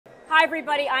Hi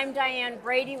everybody, I'm Diane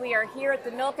Brady. We are here at the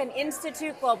Milken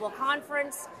Institute Global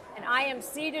Conference, and I am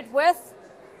seated with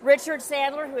Richard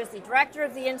Sandler, who is the director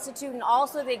of the Institute and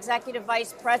also the executive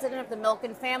vice president of the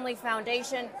Milken Family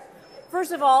Foundation.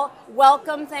 First of all,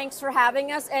 welcome, thanks for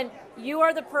having us, and you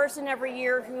are the person every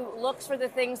year who looks for the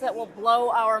things that will blow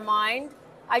our mind.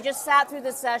 I just sat through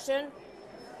the session.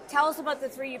 Tell us about the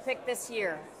three you picked this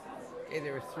year. Okay,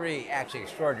 there were three actually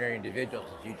extraordinary individuals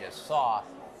that you just saw.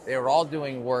 They were all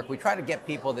doing work. We try to get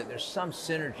people that there's some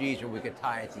synergies where we could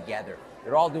tie it together.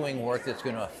 They're all doing work that's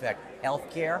going to affect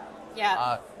healthcare,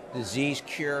 disease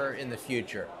cure in the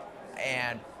future.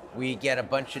 And we get a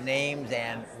bunch of names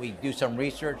and we do some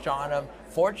research on them.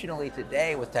 Fortunately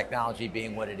today, with technology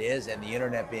being what it is and the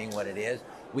internet being what it is,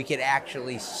 we can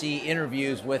actually see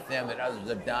interviews with them that others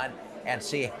have done and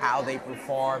see how they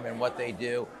perform and what they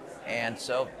do. And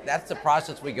so that's the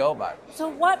process we go by. So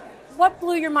what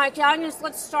blew your mind?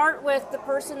 Let's start with the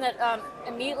person that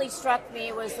immediately struck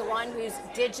me was the one who's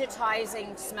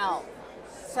digitizing smell.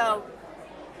 So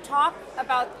talk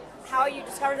about how you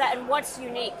discovered that and what's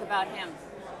unique about him.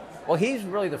 Well, he's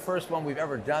really the first one we've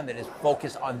ever done that is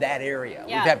focused on that area.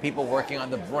 Yeah. We've had people working on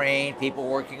the brain, people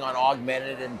working on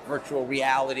augmented and virtual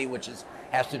reality, which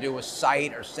has to do with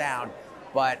sight or sound.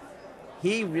 But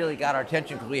he really got our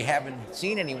attention because we haven't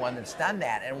seen anyone that's done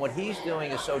that. And what he's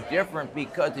doing is so different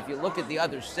because if you look at the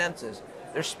other senses,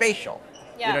 they're spatial.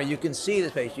 Yeah. You know, you can see the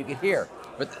space, you can hear,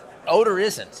 but the odor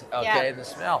isn't, okay, Yeah. the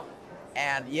smell.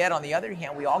 And yet, on the other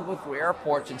hand, we all go through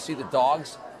airports and see the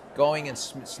dogs going and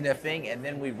sniffing, and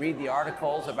then we read the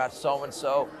articles about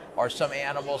so-and-so, or some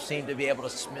animals seem to be able to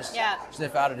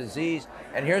sniff out a disease.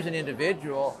 And here's an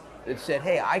individual that said,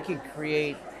 hey, I could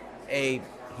create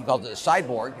he called it a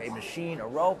cyborg, a machine, a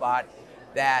robot,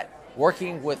 that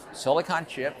working with silicon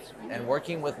chips and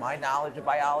working with my knowledge of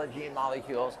biology and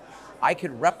molecules, I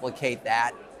could replicate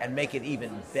that and make it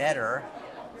even better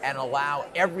and allow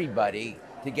everybody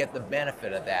to get the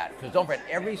benefit of that. Because don't forget,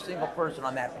 every single person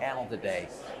on that panel today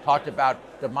talked about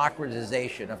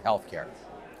democratization of healthcare.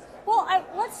 Well,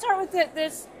 let's start with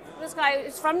this guy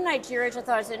is from Nigeria, which I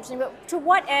thought was interesting, but to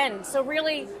what end? So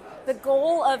really, the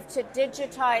goal of to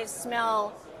digitize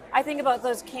smell, I think about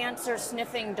those cancer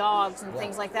sniffing dogs and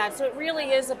things like that. So it really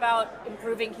is about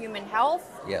improving human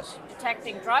health, yes,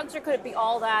 detecting drugs, or could it be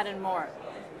all that and more?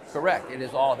 Correct, it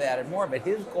is all that and more, but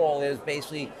his goal is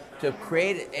basically to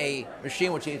create a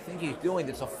machine, which I think he's doing,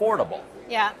 that's affordable.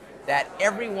 Yeah. That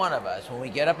every one of us, when we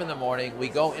get up in the morning, we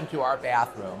go into our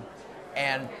bathroom,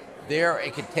 and there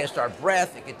it could test our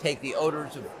breath, it could take the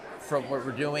odors from what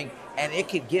we're doing, and it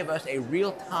could give us a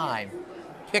real-time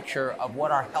picture of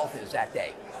what our health is that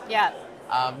day. Yeah.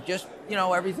 Just, you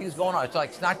know, everything's going on. It's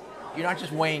like you're not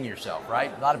just weighing yourself,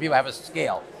 right? A lot of people have a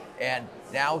scale, and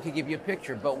now it can give you a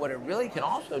picture. But what it really can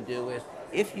also do is,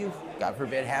 if you, God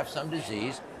forbid, have some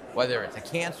disease, whether it's a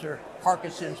cancer,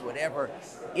 Parkinson's, whatever,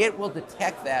 it will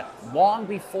detect that long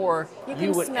before you would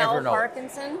ever know. You can smell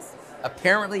Parkinson's?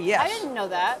 Apparently, yes. I didn't know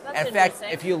that. That's in fact, interesting.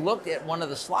 if you looked at one of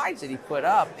the slides that he put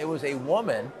up, it was a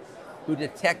woman who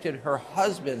detected her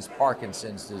husband's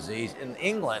Parkinson's disease in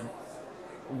England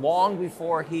long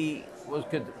before he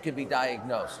could be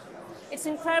diagnosed. It's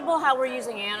incredible how we're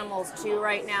using animals too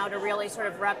right now to really sort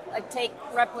of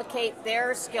replicate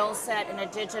their skill set in a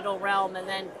digital realm and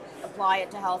then apply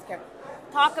it to healthcare.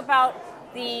 Talk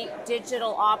about the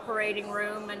digital operating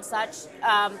room and such,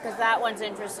 because that one's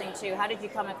interesting too. How did you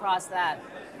come across that?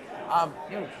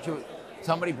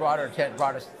 Somebody brought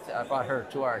her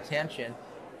to our attention,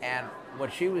 and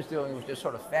what she was doing was just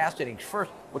sort of fascinating.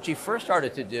 What she first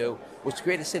started to do was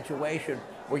create a situation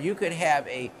where you could have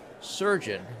a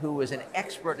surgeon who was an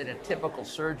expert in a typical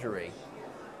surgery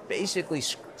basically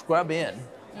scrub in,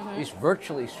 at least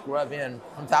virtually scrub in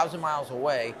from 1,000 miles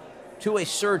away to a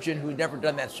surgeon who'd never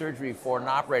done that surgery before in an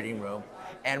operating room,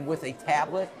 and with a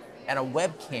tablet and a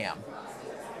webcam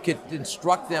could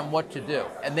instruct them what to do.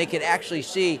 And they could actually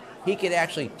see, he could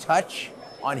actually touch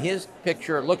on his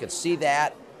picture, look and see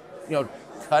that, you know,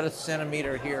 cut a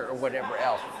centimeter here or whatever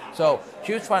else. So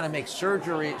she was trying to make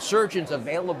surgeons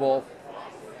available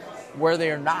where they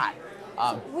are not.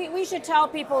 We should tell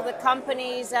people the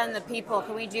companies and the people.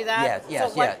 Can we do that?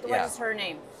 Yes, so what is her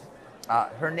name?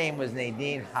 Her name was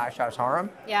Nadine Hashasharam.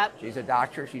 Yep. She's a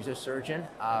doctor, she's a surgeon.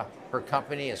 Her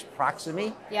company is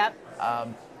Proximy. Yep.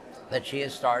 That she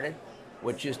has started,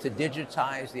 which is to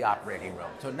digitize the operating room.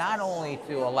 So not only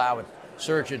to allow a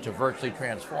surgeon to virtually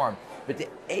transform, but to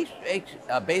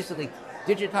basically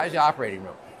digitize the operating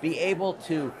room. Be able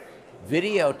to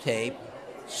videotape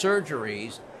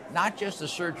surgeries, not just the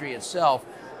surgery itself,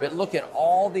 but look at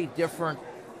all the different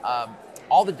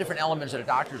elements that a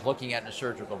doctor is looking at in a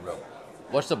surgical room.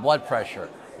 what's the blood pressure,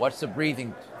 what's the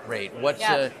breathing rate, what's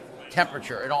the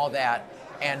temperature and all that,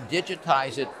 and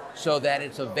digitize it so that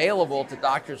it's available to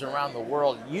doctors around the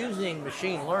world using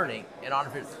machine learning and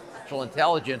artificial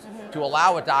intelligence to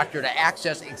allow a doctor to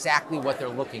access exactly what they're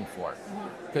looking for.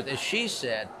 Because as she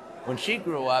said, when she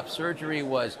grew up, surgery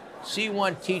was see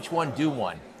one, teach one, do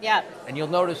one. Yeah. And you'll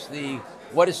notice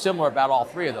what is similar about all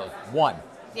three of those? One.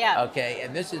 Yeah. Okay,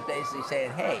 and this is basically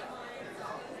saying, hey,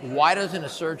 why doesn't a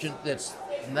surgeon that's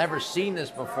never seen this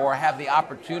before have the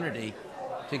opportunity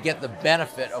to get the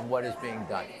benefit of what is being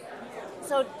done?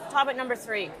 So topic number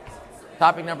 3.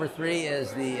 Topic number 3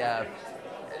 is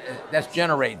that's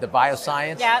Generate, the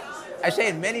bioscience. Yeah. I say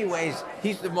in many ways,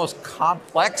 he's the most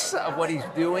complex of what he's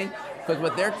doing, because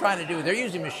what they're trying to do, they're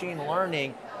using machine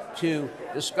learning to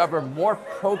discover more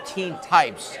protein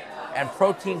types and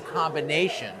protein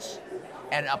combinations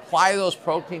and apply those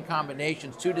protein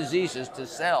combinations to diseases, to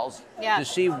cells, to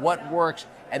see what works.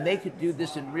 And they could do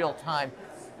this in real time,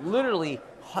 literally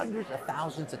hundreds of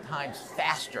thousands of times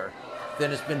faster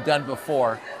than it's been done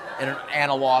before in an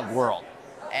analog world.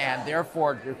 And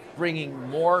therefore, they're bringing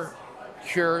more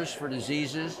cures for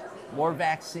diseases, more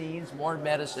vaccines, more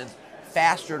medicines,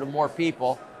 faster to more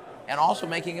people, and also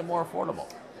making it more affordable.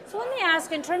 So let me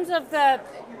ask, in terms of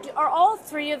are all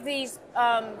 3 of these,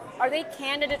 are they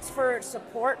candidates for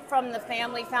support from the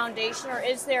Family Foundation, or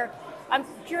is there, I'm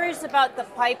curious about the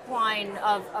pipeline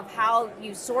of how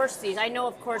you source these. I know,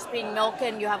 of course, being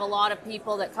Milken, you have a lot of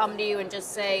people that come to you and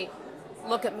just say,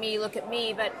 look at me,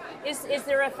 but is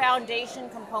there a foundation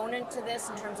component to this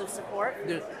in terms of support?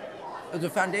 There's a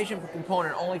foundation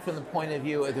component only from the point of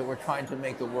view that we're trying to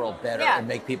make the world better and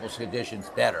make people's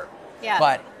conditions better. Yeah.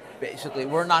 But basically,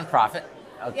 we're a nonprofit,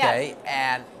 okay,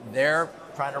 and they're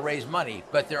trying to raise money.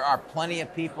 But there are plenty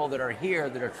of people that are here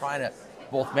that are trying to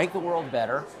both make the world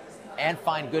better and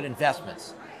find good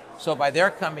investments. So by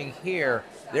their coming here,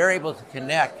 they're able to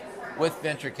connect with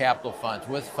venture capital funds,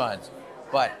 with funds.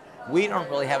 But we don't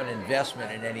really have an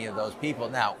investment in any of those people.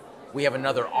 Now, we have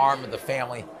another arm of the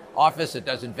family office that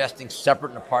does investing separate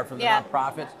and apart from the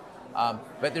nonprofits.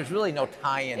 But there's really no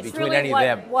tie-in between really any of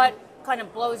them. What kind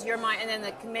of blows your mind, and then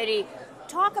the committee,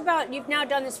 talk about, you've now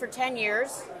done this for 10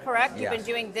 years, correct? You've been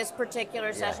doing this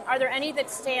particular session. Are there any that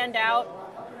stand out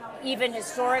even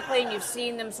historically, and you've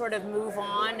seen them sort of move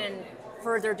on and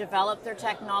further develop their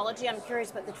technology? I'm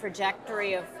curious about the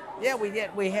trajectory of... Yeah, we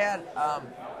did. We had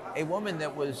a woman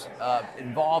that was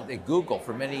involved at Google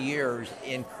for many years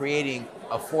in creating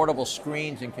affordable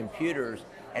screens and computers,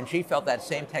 and she felt that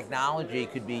same technology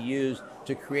could be used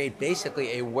to create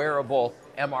basically a wearable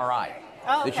MRI.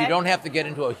 Oh, okay. That you don't have to get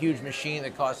into a huge machine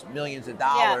that costs millions of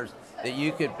dollars, that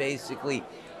you could basically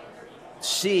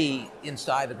see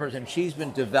inside the person. She's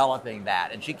been developing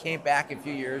that, and she came back a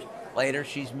few years later.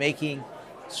 She's making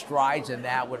strides in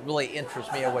that. What really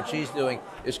interests me and what she's doing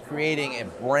is creating a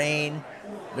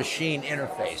brain-machine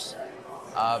interface.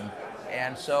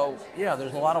 And so,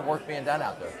 there's a lot of work being done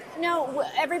out there. Now,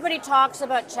 everybody talks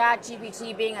about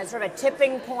ChatGPT being a sort of a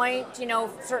tipping point,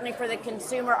 certainly for the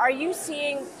consumer. Are you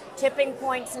seeing tipping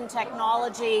points in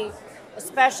technology,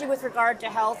 especially with regard to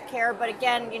healthcare? But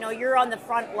again, you're on the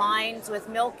front lines with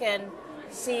Milken,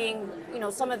 seeing,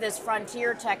 some of this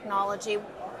frontier technology.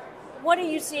 What are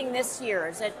you seeing this year?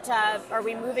 Is it, are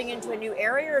we moving into a new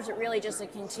area, or is it really just a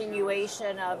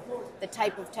continuation of the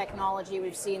type of technology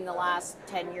we've seen the last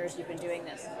 10 years you've been doing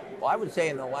this? Well, I would say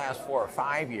in the last 4 or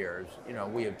 5 years,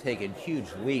 we have taken huge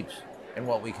leaps in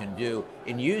what we can do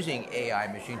in using AI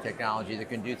machine technology that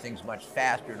can do things much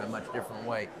faster in a much different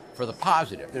way for the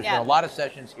positive. There's been a lot of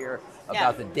sessions here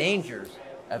about the dangers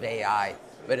of AI,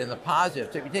 but in the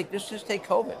positive, so if you just take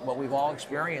COVID, what we've all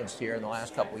experienced here in the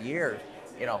last couple of years.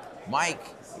 Mike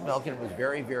Milken was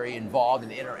very, very involved in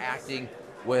interacting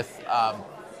with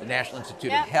the National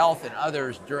Institute of Health and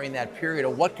others during that period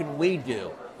of what can we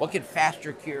do? What can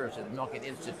faster cures at the Milken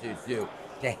Institute do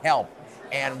to help?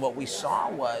 And what we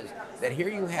saw was that here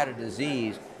you had a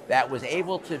disease that was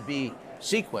able to be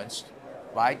sequenced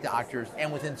by doctors,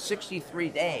 and within 63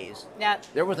 days,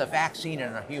 there was a vaccine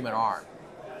in a human arm.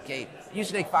 Okay, it used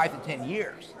to take 5 to 10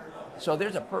 years. So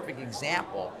there's a perfect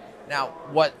example. Now,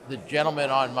 what the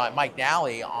gentleman on Mike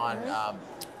Nally on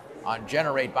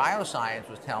Generate Bioscience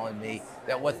was telling me,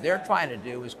 that what they're trying to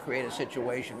do is create a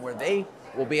situation where they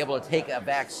will be able to take a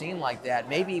vaccine like that,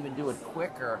 maybe even do it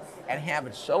quicker, and have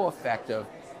it so effective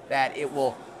that it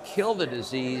will kill the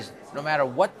disease no matter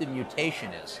what the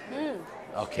mutation is.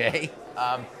 Okay?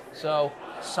 So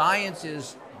science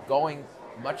is going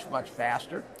much, much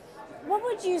faster. What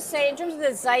would you say in terms of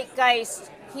the zeitgeist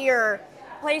here?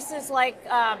 places like,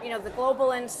 the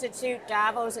Global Institute,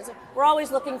 Davos, we're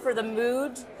always looking for the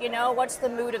mood, what's the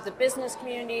mood of the business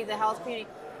community, the health community.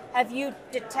 Have you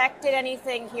detected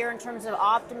anything here in terms of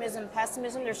optimism,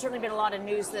 pessimism? There's certainly been a lot of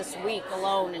news this week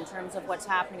alone in terms of what's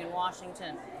happening in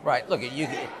Washington. Right. Look,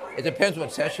 it depends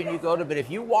what session you go to, but if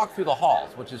you walk through the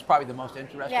halls, which is probably the most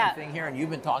interesting thing here, and you've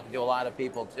been talking to a lot of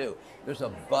people too, there's a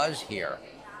buzz here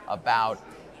about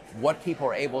what people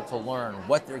are able to learn,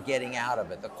 what they're getting out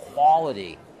of it, the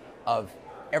quality of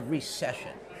every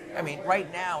session. I mean, right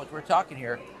now, as we're talking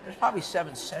here, there's probably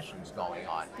 7 sessions going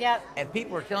on. Yeah. And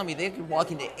people are telling me they can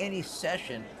walk into any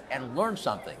session and learn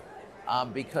something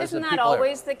because Isn't that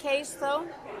always the case, though?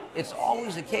 It's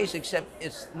always the case, except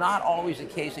it's not always the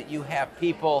case that you have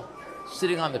people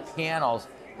sitting on the panels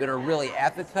that are really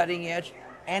at the cutting edge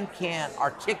and can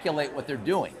articulate what they're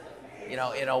doing,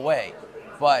 in a way.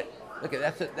 But look,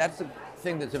 that's the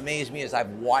thing that's amazed me is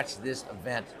I've watched this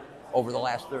event over the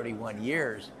last 31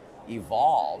 years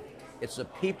evolve. It's the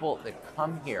people that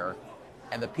come here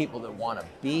and the people that want to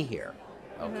be here,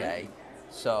 okay?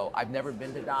 So I've never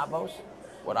been to Davos.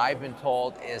 What I've been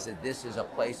told is that this is a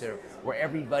place where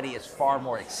everybody is far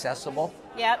more accessible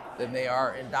than they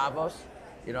are in Davos.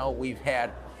 We've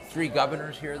had 3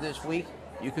 governors here this week.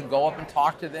 You can go up and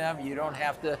talk to them. You don't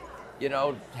have to,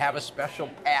 have a special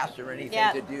pass or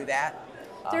anything to do that.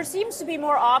 There seems to be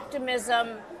more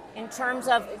optimism in terms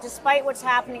of, despite what's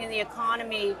happening in the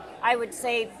economy, I would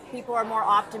say people are more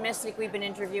optimistic we've been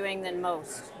interviewing than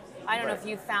most. I don't know if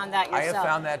you found that yourself. I have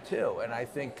found that too, and I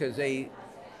think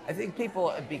people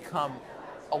have become,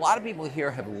 a lot of people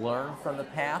here have learned from the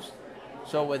past,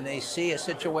 so when they see a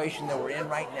situation that we're in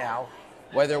right now,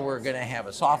 whether we're going to have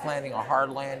a soft landing or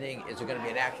hard landing, is it going to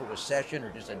be an actual recession or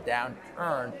just a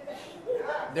downturn,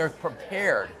 they're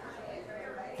prepared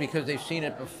because they've seen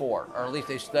it before, or at least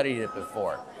they studied it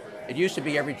before. It used to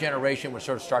be every generation would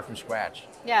sort of start from scratch.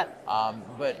 Yeah.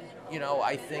 But,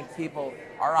 I think people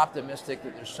are optimistic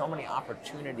that there's so many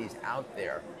opportunities out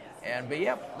there.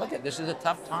 Look, this is a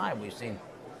tough time. We've seen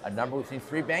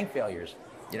 3 bank failures,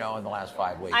 in the last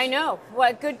 5 weeks. I know.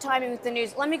 What good timing with the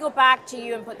news. Let me go back to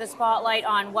you and put the spotlight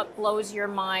on what blows your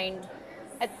mind.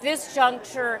 At this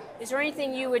juncture, is there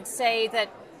anything you would say that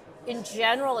in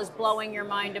general is blowing your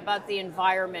mind about the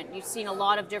environment? You've seen a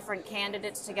lot of different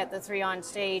candidates to get the 3 on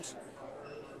stage.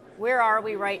 Where are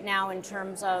we right now in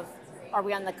terms of, are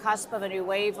we on the cusp of a new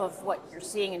wave of what you're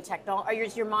seeing in technology?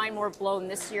 Is your mind more blown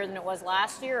this year than it was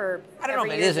last year? Or I don't know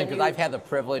if it isn't, because I've had the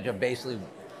privilege of basically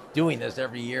doing this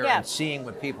every year and seeing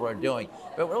what people are doing.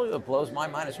 But really what blows my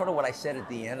mind is sort of what I said at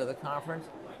the end of the conference.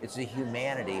 It's the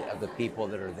humanity of the people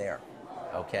that are there,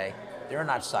 okay? They're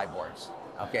not cyborgs,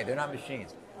 okay? They're not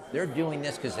machines. They're doing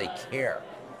this because they care.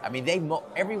 I mean,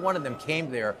 every one of them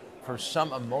came there for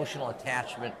some emotional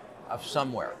attachment of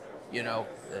somewhere.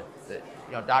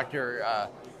 Dr.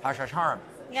 Hashasharam,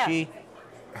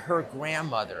 her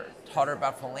grandmother taught her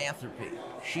about philanthropy.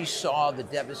 She saw the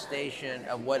devastation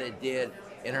of what it did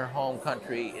in her home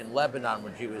country in Lebanon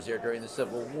when she was there during the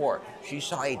Civil War. She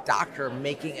saw a doctor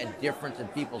making a difference in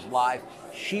people's lives.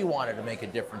 She wanted to make a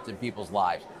difference in people's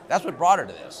lives. That's what brought her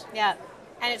to this. Yeah,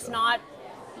 and it's not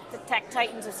the tech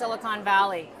titans of Silicon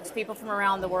Valley. It's people from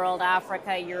around the world,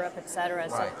 Africa, Europe, etc.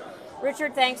 Right. So,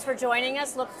 Richard, thanks for joining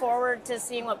us. Look forward to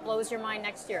seeing what blows your mind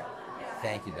next year.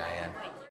 Thank you, Diane.